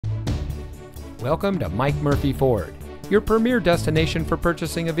Welcome to Mike Murphy Ford, your premier destination for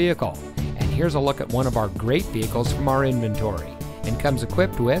purchasing a vehicle. And here's a look at one of our great vehicles from our inventory, and comes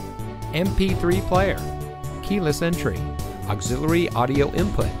equipped with MP3 player, keyless entry, auxiliary audio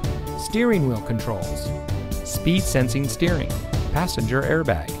input, steering wheel controls, speed sensing steering, passenger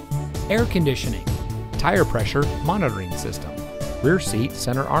airbag, air conditioning, tire pressure monitoring system, rear seat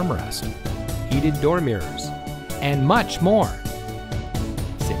center armrest, heated door mirrors, and much more.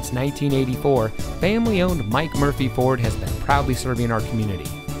 Since 1984, family-owned Mike Murphy Ford has been proudly serving our community.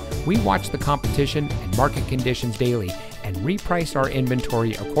 We watch the competition and market conditions daily and reprice our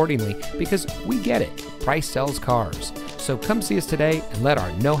inventory accordingly because we get it. Price sells cars. So come see us today and let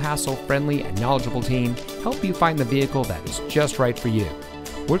our no-hassle, friendly, and knowledgeable team help you find the vehicle that is just right for you.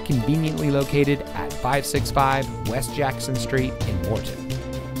 We're conveniently located at 565 West Jackson Street in Morton.